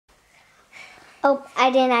Oh, I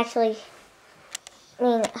didn't actually.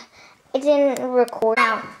 It didn't record.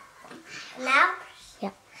 Now? Yeah.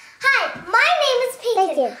 Hi, my name is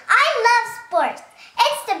Peyton. I love sports.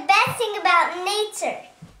 It's the best thing about nature.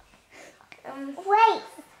 Wait.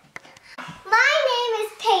 My name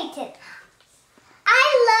is Peyton. I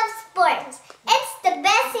love sports. It's the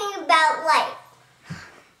best thing about life.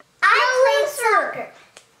 I play soccer.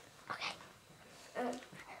 Okay.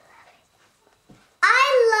 I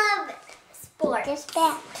love sports. Just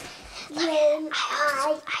that. I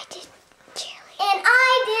did cheerleading. And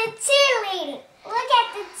I did cheerleading. Look at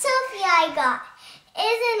the trophy I got.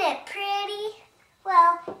 Isn't it pretty?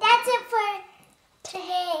 Well, that's it for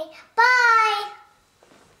today. Bye.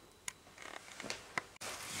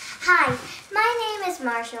 Hi, my name is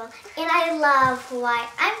Marshall, and I love Hawaii.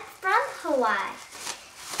 I'm from Hawaii.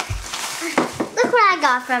 Look what I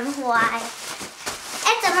got from Hawaii.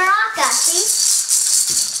 It's a maraca, see?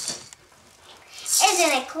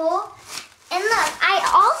 Isn't it cool? And look, I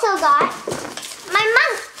also got my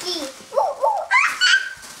monkey. Ooh, ooh, ah.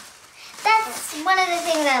 That's one of the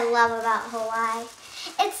things I love about Hawaii.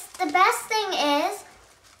 It's the best thing is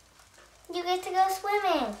you get to go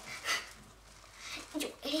swimming.